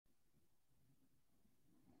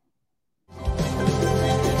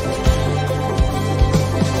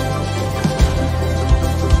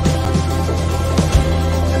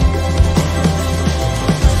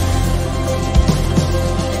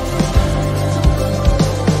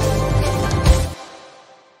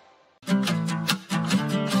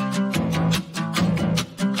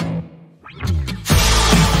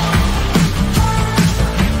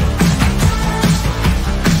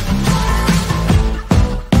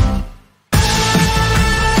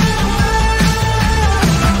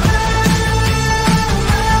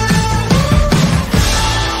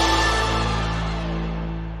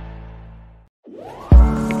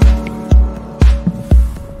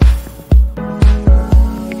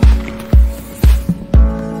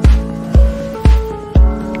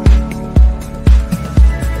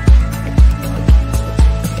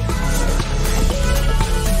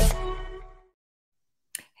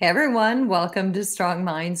Hey everyone, welcome to Strong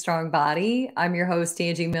Mind, Strong Body. I'm your host,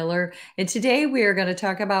 Angie Miller, and today we are going to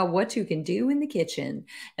talk about what you can do in the kitchen.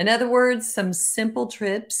 In other words, some simple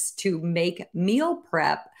tips to make meal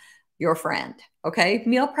prep your friend. Okay,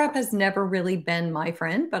 meal prep has never really been my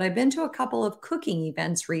friend, but I've been to a couple of cooking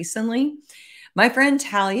events recently. My friend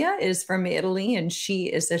Talia is from Italy and she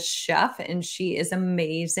is a chef and she is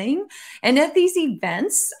amazing. And at these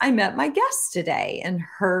events, I met my guest today, and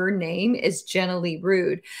her name is Jenna Lee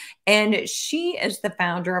Rude. And she is the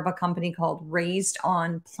founder of a company called Raised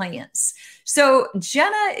on Plants. So,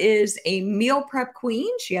 Jenna is a meal prep queen.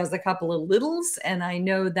 She has a couple of littles, and I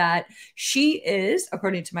know that she is,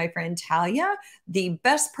 according to my friend Talia, the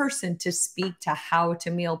best person to speak to how to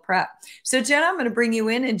meal prep. So, Jenna, I'm going to bring you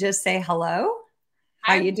in and just say hello.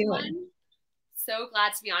 How Hi, you doing? everyone. So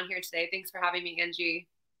glad to be on here today. Thanks for having me, Angie.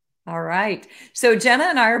 All right. So Jenna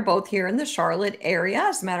and I are both here in the Charlotte area.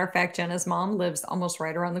 As a matter of fact, Jenna's mom lives almost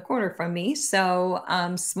right around the corner from me. So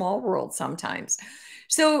small world sometimes.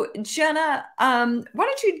 So Jenna, why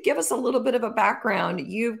don't you give us a little bit of a background?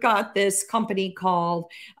 You've got this company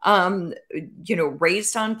called,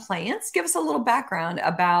 Raised on Plants. Give us a little background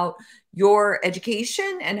about your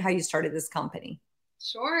education and how you started this company.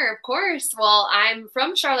 Sure, of course. Well, I'm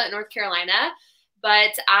from Charlotte, North Carolina, but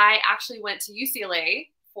I actually went to UCLA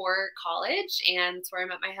for college, and it's where I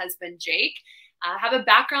met my husband, Jake. I have a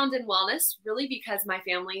background in wellness really because my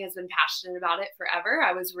family has been passionate about it forever.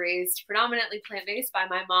 I was raised predominantly plant-based by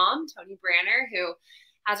my mom, Tony Branner, who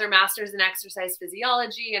has her master's in exercise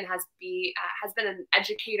physiology and has been an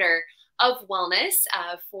educator of wellness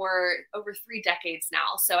for over 3 decades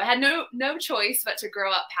now. So I had no choice but to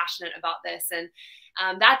grow up passionate about this, and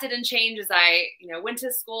that didn't change as I went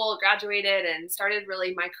to school, graduated, and started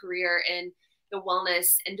really my career in the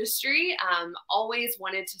wellness industry. Always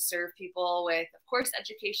wanted to serve people with, of course,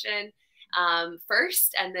 education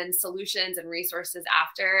first, and then solutions and resources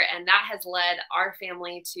after. And that has led our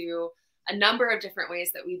family to a number of different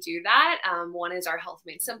ways that we do that. One is our Health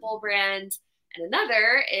Made Simple brand, and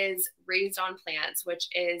another is Raised on Plants, which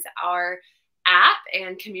is our app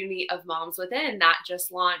and community of moms within that just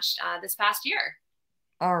launched this past year.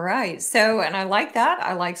 All right. So, and I like that.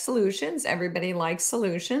 I like solutions. Everybody likes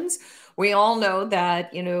solutions. We all know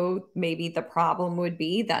that, maybe the problem would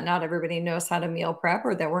be that not everybody knows how to meal prep,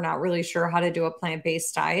 or that we're not really sure how to do a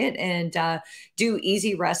plant-based diet and do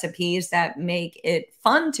easy recipes that make it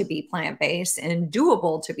fun to be plant-based and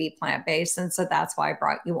doable to be plant-based. And so that's why I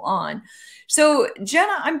brought you on. So,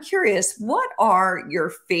 Jenna, I'm curious, what are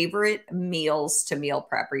your favorite meals to meal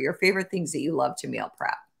prep, or your favorite things that you love to meal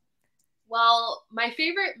prep? Well, my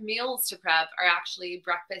favorite meals to prep are actually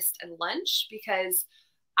breakfast and lunch because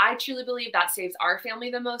I truly believe that saves our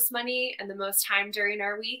family the most money and the most time during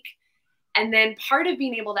our week. And then part of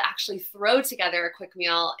being able to actually throw together a quick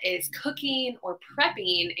meal is cooking or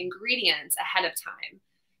prepping ingredients ahead of time.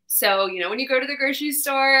 So, when you go to the grocery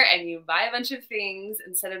store and you buy a bunch of things,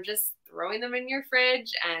 instead of just throwing them in your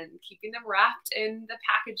fridge and keeping them wrapped in the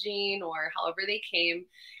packaging or however they came,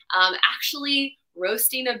 actually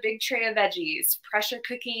roasting a big tray of veggies, pressure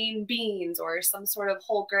cooking beans or some sort of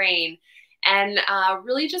whole grain, and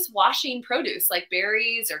really just washing produce like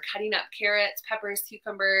berries or cutting up carrots, peppers,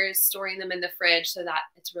 cucumbers, storing them in the fridge so that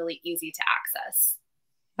it's really easy to access.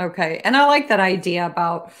 Okay. And I like that idea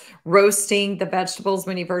about roasting the vegetables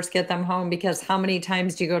when you first get them home, because how many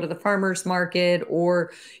times do you go to the farmer's market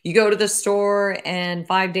or you go to the store and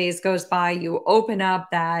 5 days goes by, you open up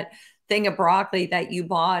that thing of broccoli that you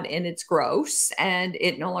bought and it's gross and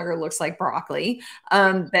it no longer looks like broccoli.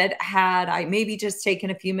 But had I maybe just taken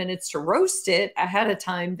a few minutes to roast it ahead of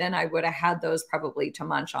time, then I would have had those probably to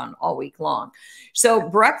munch on all week long. So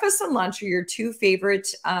breakfast and lunch are your two favorite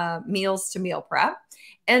meals to meal prep.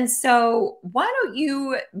 And so, why don't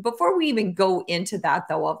you, before we even go into that,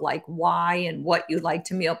 though, of like why and what you like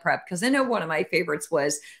to meal prep, because I know one of my favorites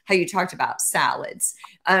was how you talked about salads.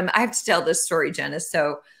 I have to tell this story, Jenna.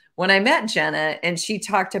 So, when I met Jenna and she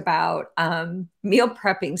talked about meal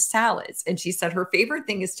prepping salads, and she said her favorite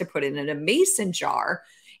thing is to put it in a mason jar.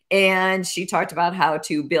 And she talked about how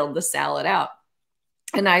to build the salad out.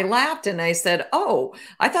 And I laughed and I said, "Oh,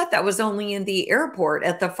 I thought that was only in the airport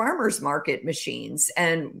at the farmers market machines."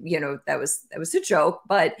 And that was a joke,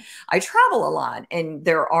 but I travel a lot and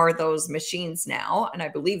there are those machines now, and I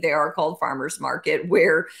believe they are called farmers market,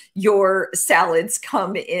 where your salads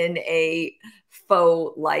come in a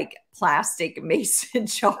faux like plastic mason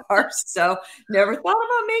jar. So never thought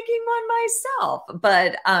about making one myself.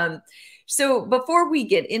 But so before we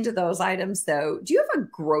get into those items, though, do you have a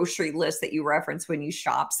grocery list that you reference when you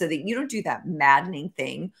shop so that you don't do that maddening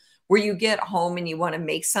thing where you get home and you want to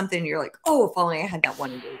make something and you're like, oh, if only I had that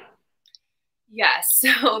one ingredient? Yes,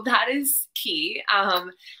 so that is key.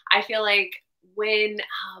 I feel like when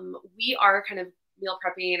we are kind of meal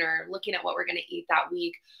prepping or looking at what we're going to eat that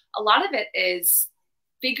week, a lot of it is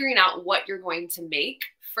figuring out what you're going to make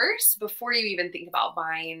first before you even think about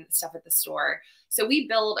buying stuff at the store. So we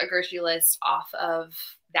build a grocery list off of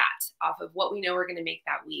that, off of what we know we're going to make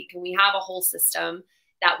that week. And we have a whole system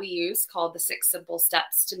that we use called the 6 Simple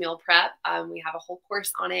Steps to Meal Prep. We have a whole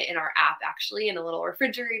course on it in our app, actually, in a little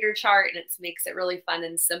refrigerator chart, and it makes it really fun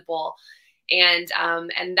and simple. And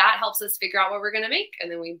that helps us figure out what we're going to make.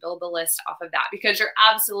 And then we build the list off of that, because you're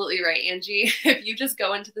absolutely right, Angie. If you just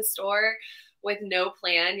go into the store with no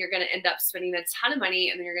plan, you're going to end up spending a ton of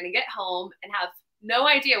money, and then you're going to get home and have no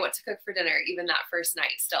idea what to cook for dinner, even that first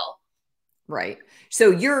night still. Right.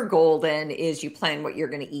 So your goal then is you plan what you're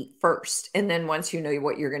going to eat first. And then once you know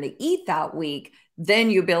what you're going to eat that week, then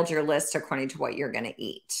you build your list according to what you're going to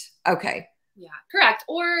eat. Okay. Yeah, correct.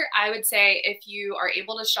 Or I would say if you are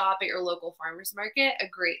able to shop at your local farmer's market, a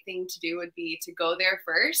great thing to do would be to go there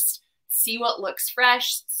first, see what looks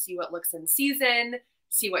fresh, see what looks in season,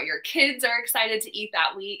 see what your kids are excited to eat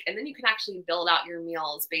that week. And then you can actually build out your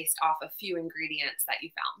meals based off a few ingredients that you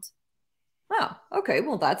found. Oh, okay.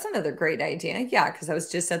 Well, that's another great idea. Yeah, because I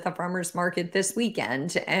was just at the farmer's market this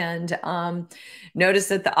weekend and noticed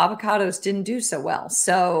that the avocados didn't do so well.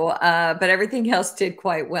 So, but everything else did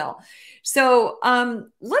quite well. So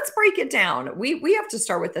let's break it down. We have to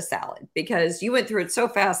start with the salad, because you went through it so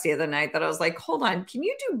fast the other night that I was like, hold on, can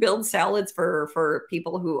you build salads for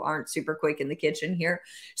people who aren't super quick in the kitchen here?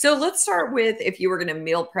 So let's start with, if you were going to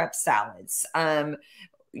meal prep salads.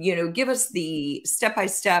 Give us the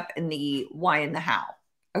step-by-step and the why and the how.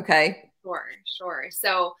 Okay. Sure.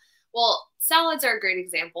 So, well, salads are a great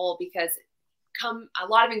example because a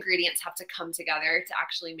lot of ingredients have to come together to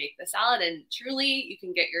actually make the salad. And truly, you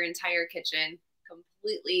can get your entire kitchen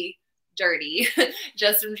completely dirty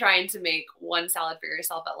just from trying to make one salad for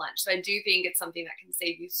yourself at lunch. So I do think it's something that can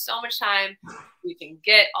save you so much time. You can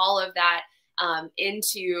get all of that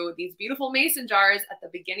into these beautiful mason jars at the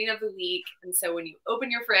beginning of the week. And so when you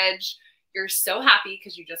open your fridge, you're so happy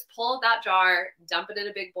because you just pull out that jar, dump it in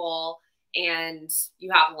a big bowl, and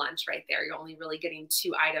you have lunch right there. You're only really getting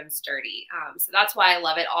 2 items dirty. So that's why I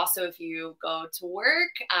love it. Also, if you go to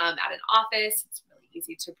work at an office, it's really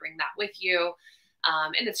easy to bring that with you.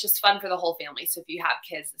 And it's just fun for the whole family. So if you have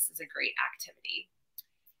kids, this is a great activity.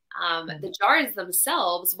 The jars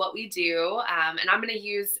themselves, what we do, and I'm going to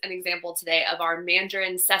use an example today of our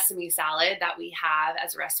mandarin sesame salad that we have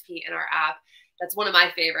as a recipe in our app. That's one of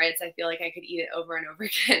my favorites. I feel like I could eat it over and over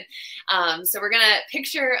again. So we're going to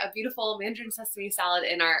picture a beautiful mandarin sesame salad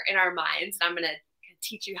in our minds, and I'm going to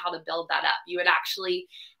teach you how to build that up. You would actually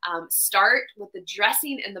start with the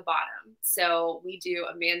dressing in the bottom. So we do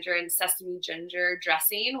a mandarin sesame ginger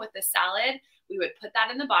dressing with the salad. We would put that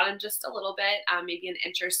in the bottom just a little bit, maybe an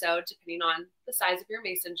inch or so, depending on the size of your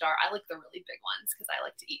mason jar. I like the really big ones because I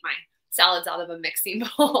like to eat my salads out of a mixing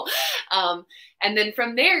bowl. And then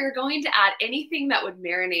from there, you're going to add anything that would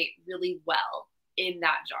marinate really well in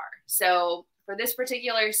that jar. So for this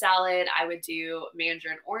particular salad, I would do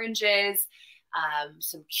mandarin oranges,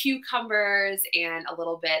 some cucumbers, and a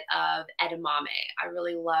little bit of edamame. I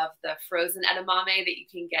really love the frozen edamame that you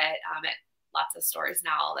can get at lots of stores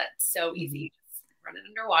now. That's so easy. Just run it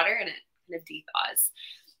underwater and it kind of dethaws.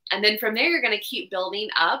 And then from there, you're going to keep building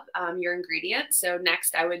up your ingredients. So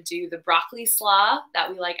next I would do the broccoli slaw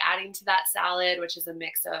that we like adding to that salad, which is a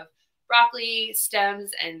mix of broccoli,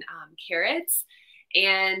 stems, and carrots.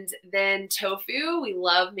 And then tofu. We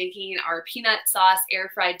love making our peanut sauce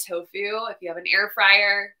air fried tofu. If you have an air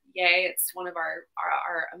fryer, yay, it's one of our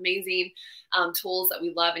amazing tools that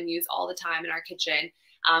we love and use all the time in our kitchen.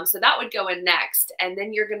 So that would go in next. And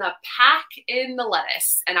then you're going to pack in the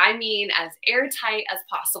lettuce. And I mean as airtight as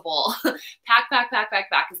possible. Pack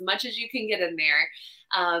as much as you can get in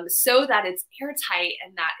there so that it's airtight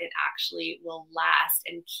and that it actually will last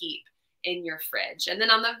and keep in your fridge. And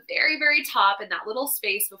then on the very, very top in that little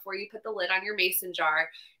space before you put the lid on your mason jar,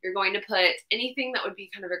 you're going to put anything that would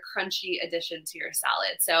be kind of a crunchy addition to your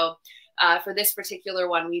salad. So for this particular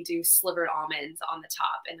one, we do slivered almonds on the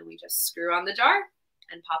top, and then we just screw on the jar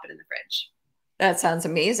and pop it in the fridge. That sounds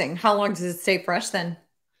amazing. How long does it stay fresh then?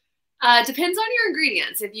 Depends on your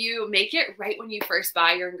ingredients. If you make it right when you first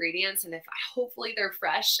buy your ingredients, and if hopefully they're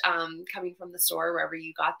fresh coming from the store, wherever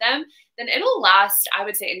you got them, then it'll last, I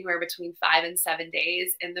would say, anywhere between 5 and 7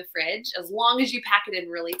 days in the fridge, as long as you pack it in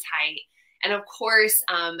really tight. And of course,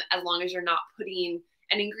 as long as you're not putting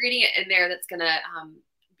an ingredient in there that's going to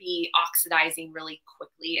be oxidizing really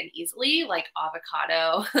quickly and easily, like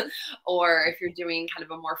avocado, or if you're doing kind of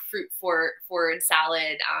a more fruit forward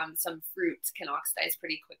salad, some fruits can oxidize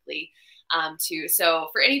pretty quickly too. So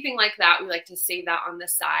for anything like that, we like to save that on the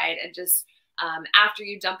side, and just after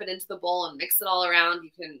you dump it into the bowl and mix it all around, you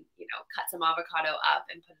can, cut some avocado up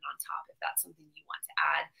and put it on top if that's something you want to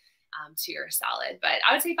add to your salad. But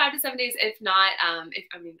I would say 5 to 7 days. If not,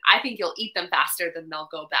 I think you'll eat them faster than they'll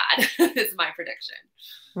go bad is my prediction.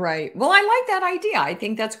 Right. Well, I like that idea. I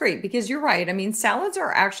think that's great because you're right. I mean, salads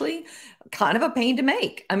are actually kind of a pain to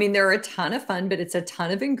make. I mean, they're a ton of fun, but it's a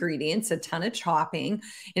ton of ingredients, a ton of chopping,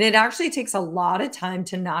 and it actually takes a lot of time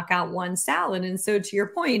to knock out one salad. And so, to your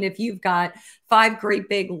point, if you've got 5 great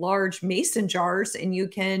big large mason jars and you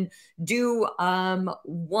can do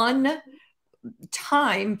one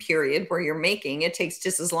time period where you're making, it takes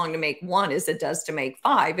just as long to make one as it does to make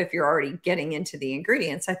 5 if you're already getting into the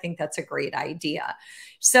ingredients. I think that's a great idea.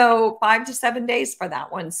 So 5 to 7 days for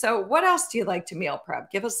that one. So what else do you like to meal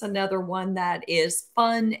prep? Give us another one that is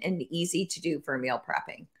fun and easy to do for meal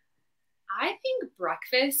prepping. I think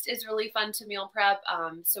breakfast is really fun to meal prep.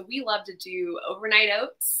 So we love to do overnight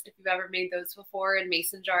oats, if you've ever made those before, in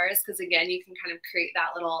mason jars, because again, you can kind of create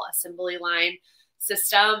that little assembly line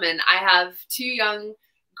system. And I have 2 young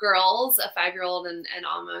girls, a 5-year-old and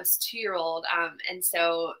almost 2-year-old. And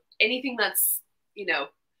so anything that's,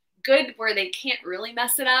 good where they can't really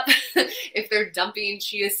mess it up if they're dumping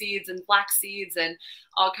chia seeds and flax seeds and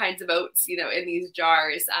all kinds of oats, in these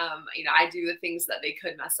jars. I do the things that they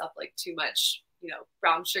could mess up, like too much,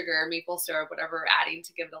 brown sugar, maple syrup, whatever we're adding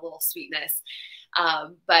to give it a little sweetness.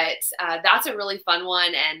 But that's a really fun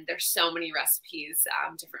one. And there's so many recipes,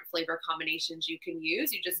 different flavor combinations you can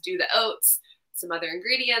use. You just do the oats, some other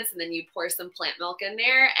ingredients, and then you pour some plant milk in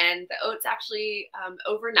there. And the oats actually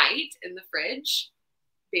overnight in the fridge,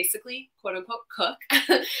 basically, quote unquote, cook.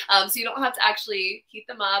 So you don't have to actually heat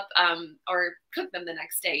them up or cook them the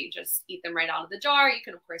next day. You just eat them right out of the jar. You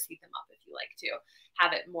can, of course, heat them up if you like to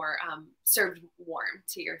have it more served warm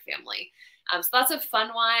to your family. So that's a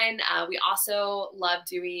fun one. We also love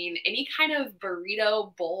doing any kind of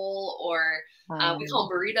burrito bowl, or we call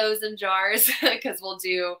them burritos in jars, because we'll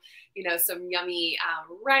do, some yummy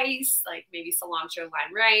rice, like maybe cilantro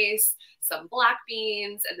lime rice, some black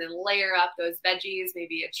beans, and then layer up those veggies,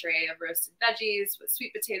 maybe a tray of roasted veggies with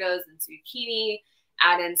sweet potatoes and zucchini,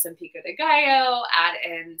 add in some pico de gallo, add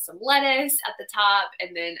in some lettuce at the top,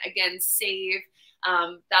 and then again, save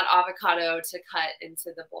that avocado to cut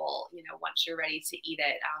into the bowl, once you're ready to eat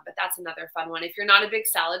it. But that's another fun one. If you're not a big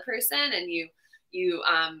salad person and you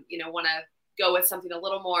want to go with something a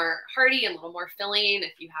little more hearty and a little more filling,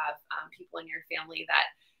 if you have people in your family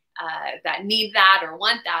that need that or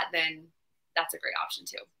want that, then that's a great option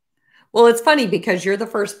too. Well, it's funny because you're the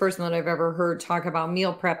first person that I've ever heard talk about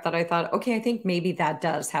meal prep that I thought, okay, I think maybe that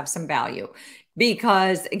does have some value.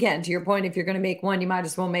 Because again, to your point, if you're going to make one, you might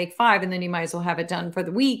as well make 5, and then you might as well have it done for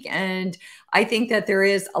the week. And I think that there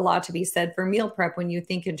is a lot to be said for meal prep when you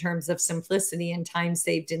think in terms of simplicity and time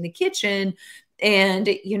saved in the kitchen. And,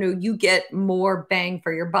 you get more bang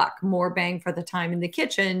for your buck. More bang for the time in the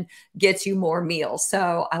kitchen gets you more meals.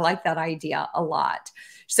 So I like that idea a lot.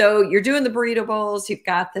 So you're doing the burrito bowls, you've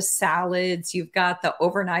got the salads, you've got the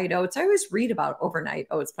overnight oats. I always read about overnight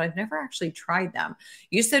oats, but I've never actually tried them.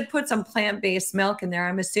 You said put some plant-based milk in there.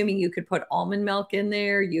 I'm assuming you could put almond milk in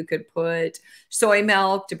there. You could put soy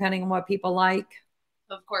milk, depending on what people like.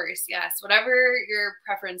 Of course, yes. Whatever your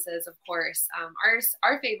preference is, of course.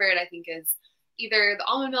 Our favorite, I think, is either the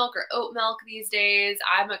almond milk or oat milk these days.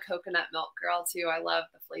 I'm a coconut milk girl too. I love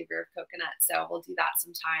the flavor of coconut, so we'll do that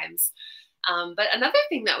sometimes. But another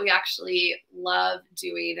thing that we actually love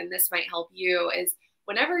doing, and this might help you, is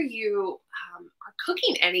whenever you are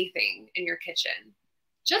cooking anything in your kitchen,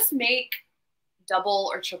 just make double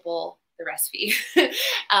or triple the recipe.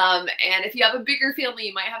 And if you have a bigger family,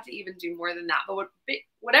 you might have to even do more than that. But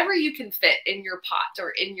whatever you can fit in your pot or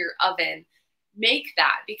in your oven, make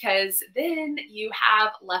that, because then you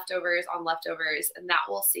have leftovers on leftovers, and that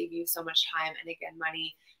will save you so much time and, again,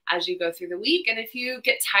 money as you go through the week. And if you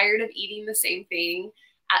get tired of eating the same thing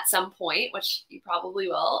at some point, which you probably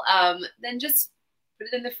will, then just put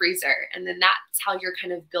it in the freezer. And then that's how you're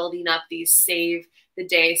kind of building up these save the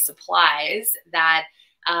day supplies that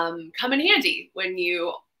come in handy when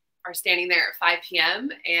you are standing there at 5 p.m.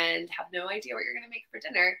 and have no idea what you're going to make for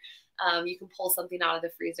dinner. You can pull something out of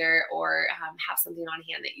the freezer, or have something on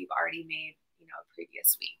hand that you've already made, a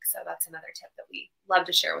previous week. So that's another tip that we love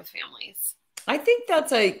to share with families. I think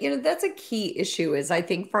that's that's a key issue is I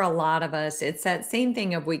think for a lot of us, it's that same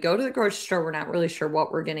thing of we go to the grocery store, we're not really sure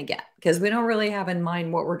what we're going to get because we don't really have in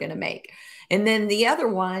mind what we're going to make. And then the other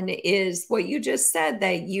one is what you just said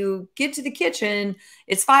that you get to the kitchen,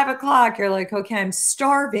 it's 5 o'clock, you're like, okay, I'm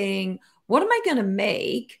starving. What am I going to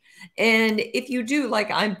make? And if you do,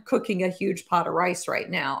 like I'm cooking a huge pot of rice right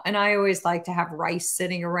now, and I always like to have rice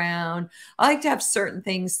sitting around. I like to have certain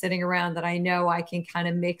things sitting around that I know I can kind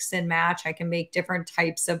of mix and match. I can make different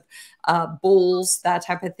types of bowls, that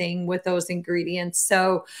type of thing with those ingredients.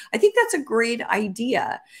 So I think that's a great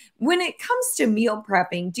idea. When it comes to meal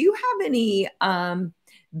prepping, do you have any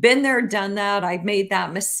been there, done that? I've made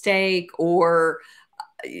that mistake or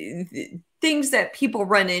things that people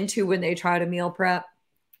run into when they try to meal prep?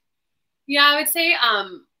 Yeah, I would say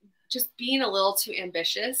just being a little too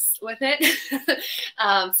ambitious with it.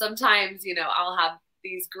 Sometimes, I'll have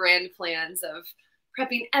these grand plans of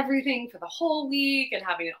prepping everything for the whole week and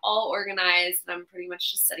having it all organized. And I'm pretty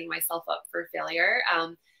much just setting myself up for failure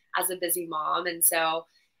as a busy mom. And so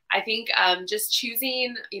I think just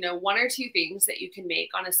choosing, one or two things that you can make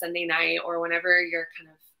on a Sunday night or whenever your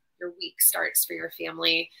week starts for your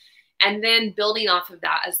family, and then building off of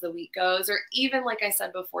that as the week goes, or even like I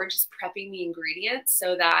said before, just prepping the ingredients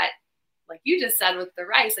so that, like you just said with the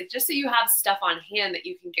rice, like just so you have stuff on hand that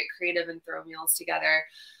you can get creative and throw meals together,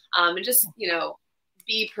 and just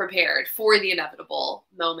be prepared for the inevitable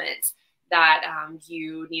moment that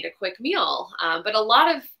you need a quick meal. But a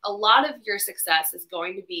lot of your success is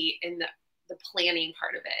going to be in the planning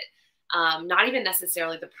part of it, not even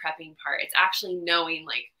necessarily the prepping part. It's actually knowing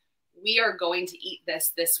like, we are going to eat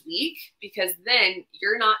this week, because then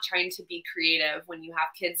you're not trying to be creative when you have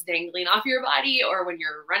kids dangling off your body or when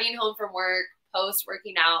you're running home from work, post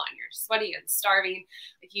working out and you're sweaty and starving.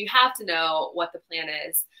 Like you have to know what the plan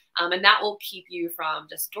is. And that will keep you from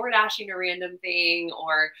just door dashing a random thing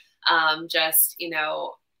or just,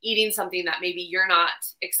 eating something that maybe you're not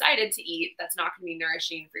excited to eat. That's not going to be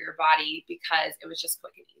nourishing for your body because it was just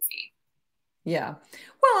quick and easy. Yeah.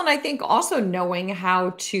 Well, and I think also knowing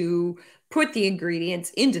how to put the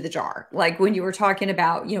ingredients into the jar. Like when you were talking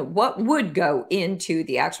about, what would go into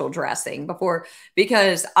the actual dressing before,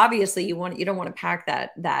 because obviously you don't want to pack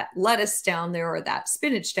that lettuce down there or that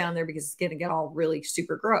spinach down there because it's going to get all really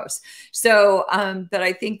super gross. So, but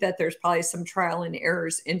I think that there's probably some trial and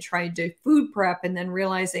errors in trying to food prep and then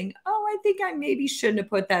realizing, oh, I think I maybe shouldn't have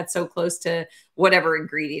put that so close to whatever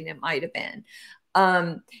ingredient it might have been.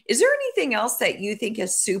 Is there anything else that you think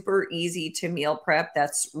is super easy to meal prep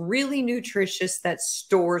that's really nutritious that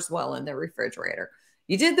stores well in the refrigerator?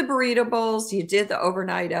 You did the burrito bowls, you did the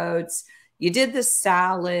overnight oats, you did the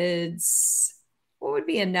salads. What would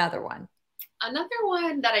be another one? Another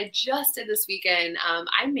one that I just did this weekend,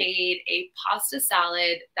 I made a pasta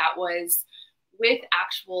salad that was with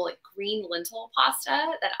actual like, green lentil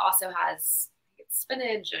pasta that also has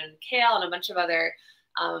spinach and kale and a bunch of other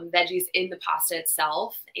veggies in the pasta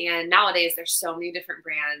itself. And nowadays there's so many different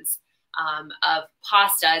brands of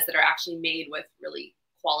pastas that are actually made with really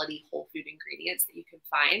quality whole food ingredients that you can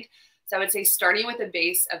find. So I would say starting with a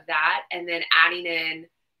base of that and then adding in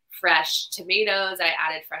fresh tomatoes. I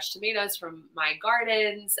added fresh tomatoes from my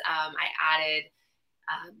gardens. I added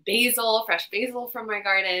fresh basil from my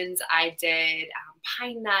gardens. I did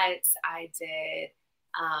pine nuts. I did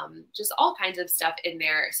just all kinds of stuff in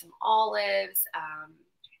there, some olives.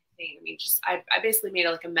 I basically made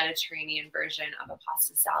like a Mediterranean version of a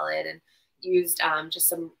pasta salad and used just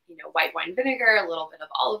some, white wine vinegar, a little bit of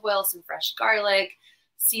olive oil, some fresh garlic,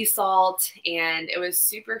 sea salt, and it was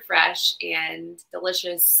super fresh and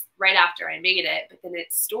delicious right after I made it. But then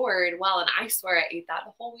it stored well, and I swear I ate that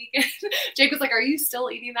the whole weekend. Jake was like, "Are you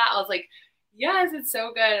still eating that?" I was like, "Yes, it's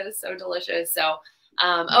so good. It was so delicious." So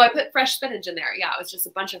I put fresh spinach in there. Yeah, it was just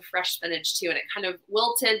a bunch of fresh spinach too. And it kind of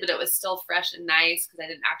wilted, but it was still fresh and nice because I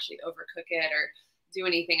didn't actually overcook it or do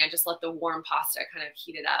anything. I just let the warm pasta kind of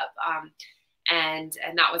heat it up. And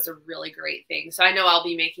that was a really great thing. So I know I'll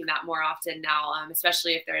be making that more often now,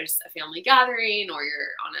 especially if there's a family gathering or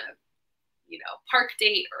you're on a, park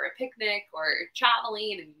date or a picnic or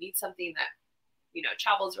traveling and you need something that,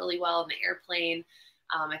 travels really well in the airplane.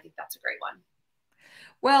 I think that's a great one.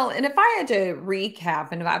 Well, and if I had to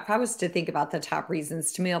recap, and if I was to think about the top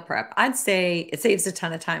reasons to meal prep, I'd say it saves a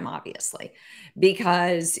ton of time, obviously,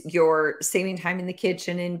 because you're saving time in the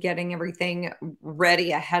kitchen and getting everything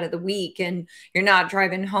ready ahead of the week. And you're not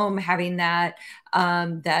driving home having that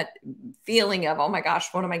that feeling of, oh my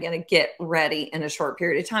gosh, what am I going to get ready in a short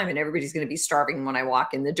period of time? And everybody's going to be starving when I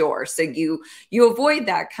walk in the door. So you avoid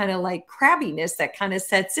that kind of like crabbiness that kind of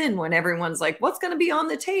sets in when everyone's like, what's going to be on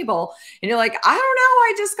the table? And you're like, I don't know.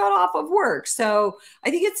 I just got off of work. So I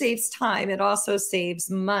think it saves time. It also saves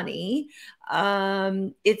money.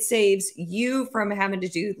 It saves you from having to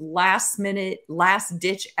do last minute, last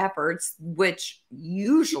ditch efforts, which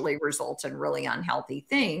usually result in really unhealthy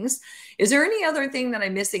things. Is there any other thing that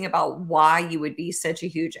I'm missing about why you would be such a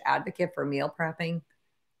huge advocate for meal prepping?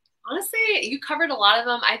 Honestly, you covered a lot of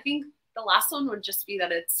them. I think the last one would just be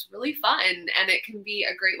that it's really fun and it can be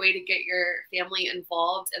a great way to get your family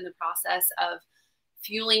involved in the process of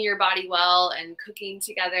fueling your body well and cooking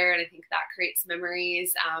together. And I think that creates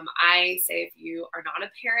memories. I say if you are not a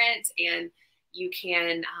parent and you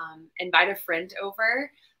can invite a friend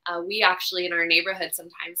over. We actually in our neighborhood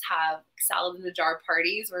sometimes have salad in a jar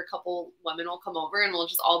parties where a couple women will come over and we'll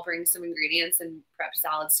just all bring some ingredients and prep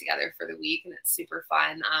salads together for the week. And it's super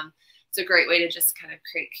fun. It's a great way to just kind of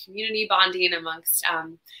create community bonding amongst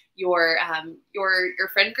your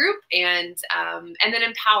friend group and then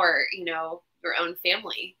empower, your own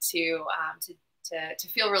family to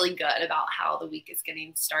feel really good about how the week is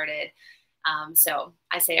getting started. So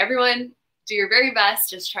I say everyone do your very best.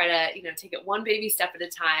 Just try to, take it one baby step at a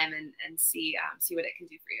time and see what it can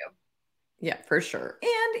do for you. Yeah, for sure.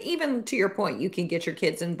 And even to your point, you can get your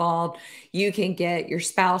kids involved. You can get your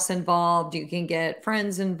spouse involved. You can get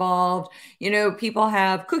friends involved. People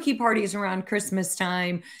have cookie parties around Christmas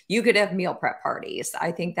time. You could have meal prep parties.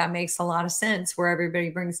 I think that makes a lot of sense where everybody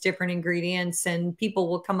brings different ingredients and people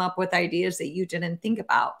will come up with ideas that you didn't think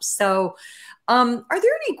about. So, are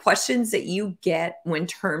there any questions that you get in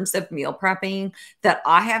terms of meal prepping that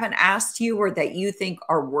I haven't asked you or that you think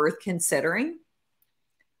are worth considering?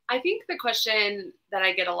 I think the question that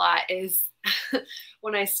I get a lot is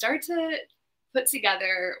when I start to put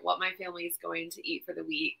together what my family is going to eat for the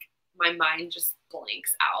week, my mind just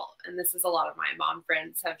blanks out. And this is a lot of my mom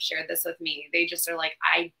friends have shared this with me. They just are like,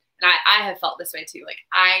 I have felt this way too. Like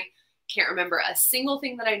I can't remember a single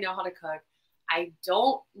thing that I know how to cook. I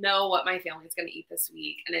don't know what my family is going to eat this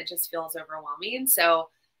week. And it just feels overwhelming. So,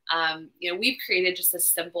 we've created just a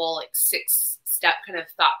simple, like 6-step kind of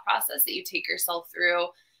thought process that you take yourself through.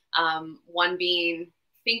 One being,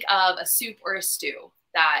 think of a soup or a stew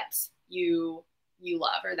that you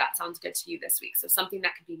love or that sounds good to you this week. So something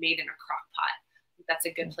that could be made in a crock pot. I think that's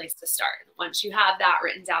a good place to start. Once you have that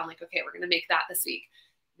written down, like, okay, we're going to make that this week.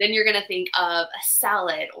 Then you're going to think of a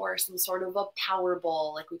salad or some sort of a power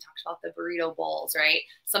bowl. Like we talked about the burrito bowls, right?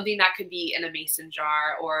 Something that could be in a mason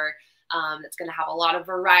jar or that's going to have a lot of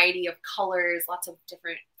variety of colors, lots of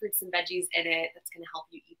different fruits and veggies in it. That's going to help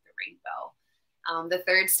you eat the rainbow. The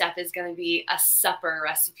third step is going to be a supper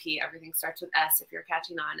recipe. Everything starts with S if you're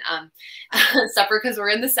catching on. Supper, because we're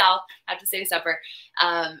in the South, I have to say supper,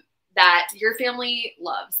 that your family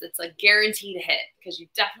loves. That's a guaranteed hit because you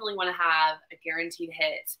definitely want to have a guaranteed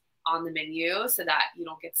hit on the menu so that you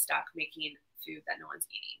don't get stuck making food that no one's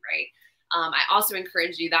eating, right? I also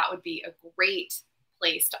encourage you, that would be a great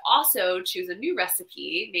place to also choose a new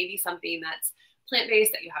recipe, maybe something that's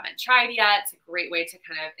plant-based that you haven't tried yet. It's a great way to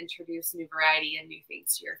kind of introduce new variety and new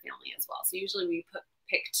things to your family as well. So usually we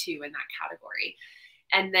pick 2 in that category.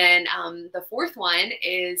 And then the fourth one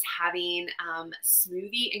is having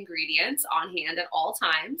smoothie ingredients on hand at all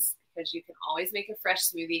times because you can always make a fresh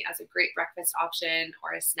smoothie as a great breakfast option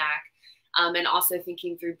or a snack. And also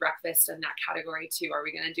thinking through breakfast in that category too. Are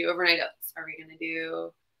we going to do overnight oats? Are we going to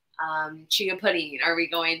do chia pudding? Are we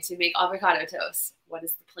going to make avocado toast? What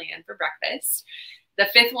is the plan for breakfast? The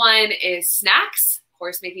fifth one is snacks. Of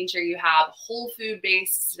course, making sure you have whole food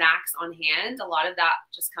based snacks on hand. A lot of that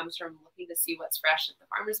just comes from looking to see what's fresh at the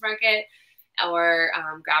farmer's market or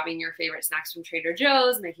grabbing your favorite snacks from Trader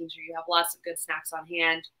Joe's, making sure you have lots of good snacks on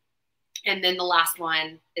hand. And then the last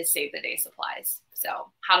one is save the day supplies.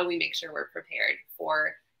 So how do we make sure we're prepared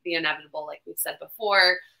for the inevitable, like we've said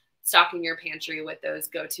before, stocking your pantry with those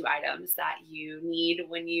go-to items that you need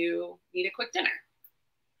when you need a quick dinner.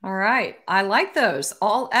 All right. I like those.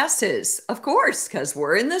 All S's, of course, because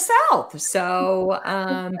we're in the South. So,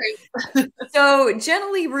 so Jenna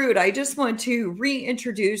Lee Rude, I just want to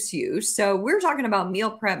reintroduce you. So we're talking about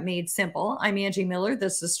meal prep made simple. I'm Angie Miller.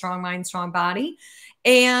 This is Strong Mind, Strong Body.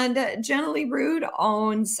 And Jenna Lee Rude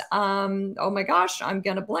owns, oh my gosh, I'm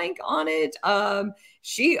going to blank on it.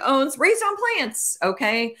 She owns Raised on Plants.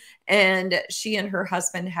 Okay. And she and her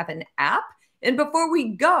husband have an app. And before we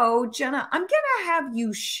go, Jenna, I'm going to have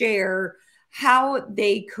you share how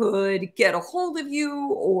they could get a hold of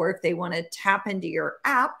you or if they want to tap into your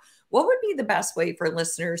app, what would be the best way for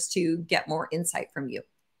listeners to get more insight from you?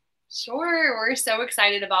 Sure. We're so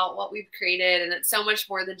excited about what we've created, and it's so much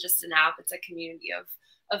more than just an app. It's a community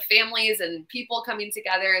of families and people coming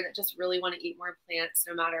together that just really want to eat more plants,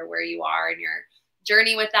 no matter where you are in your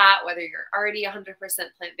journey with that, whether you're already 100%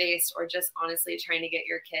 plant-based or just honestly trying to get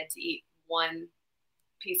your kid to eat one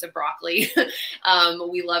piece of broccoli.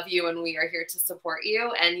 We love you and we are here to support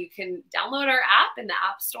you. And you can download our app in the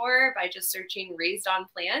App Store by just searching Raised on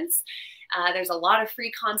Plants. There's a lot of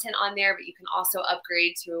free content on there, but you can also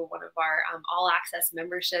upgrade to one of our all access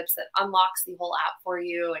memberships that unlocks the whole app for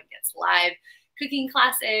you and gets live cooking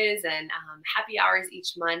classes and happy hours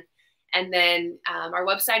each month. And then our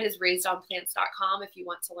website is raisedonplants.com if you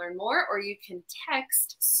want to learn more, or you can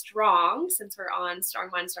text STRONG, since we're on Strong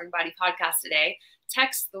Mind, Strong Body podcast today,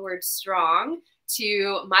 text the word STRONG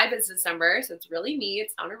to my business number. So it's really me.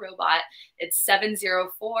 It's not a robot. It's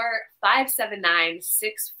 704-579-6429.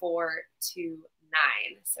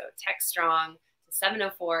 So text STRONG to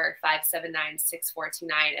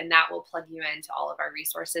 704-579-6429, and that will plug you into all of our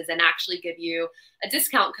resources and actually give you a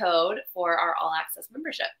discount code for our all access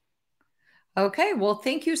membership. Okay, well,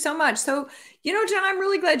 thank you so much. So, Jen, I'm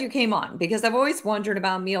really glad you came on because I've always wondered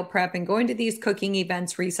about meal prep, and going to these cooking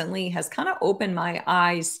events recently has kind of opened my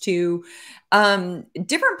eyes to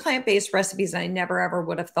different plant-based recipes I never ever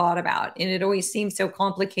would have thought about. And it always seems so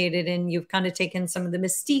complicated, and you've kind of taken some of the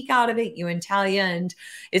mystique out of it, you and Talia, and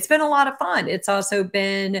it's been a lot of fun. It's also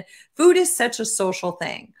been, food is such a social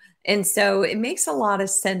thing. And so it makes a lot of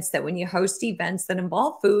sense that when you host events that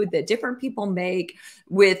involve food that different people make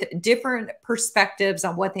with different perspectives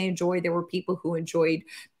on what they enjoy, there were people who enjoyed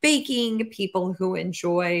baking, people who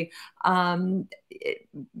enjoy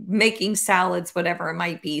making salads, whatever it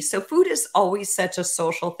might be. So food is always such a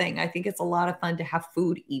social thing. I think it's a lot of fun to have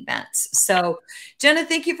food events. So Jenna,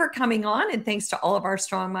 thank you for coming on, and thanks to all of our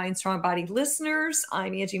Strong Mind, Strong Body listeners.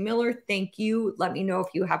 I'm Angie Miller. Thank you. Let me know if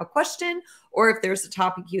you have a question or if there's a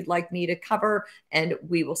topic you'd like me to cover, and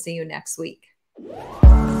we will see you next week.